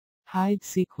Hide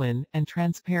Sequin, and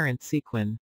Transparent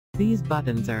Sequin. These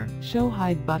buttons are Show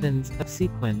Hide buttons of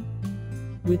Sequin.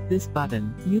 With this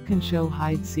button, you can show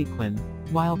Hide Sequin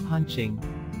while punching.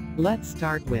 Let's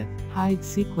start with Hide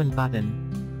Sequin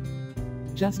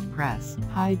button. Just press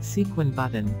Hide Sequin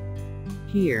button.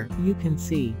 Here, you can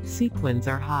see sequins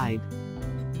are hide.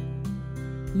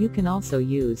 You can also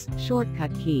use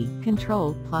shortcut key,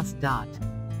 Ctrl+dot.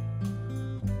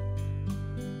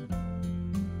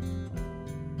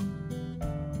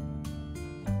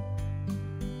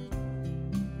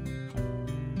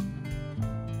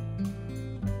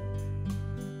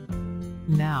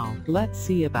 Now, let's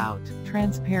see about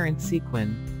Transparent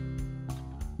Sequin.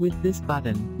 With this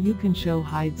button, you can show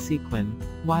Hide Sequin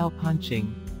while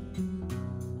punching.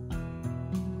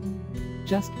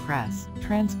 Just press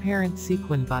Transparent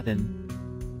Sequin button.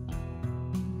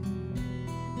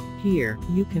 Here,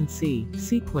 you can see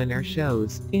sequin or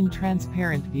shows in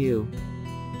transparent view.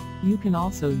 You can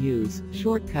also use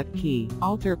shortcut key,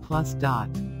 Alt+dot.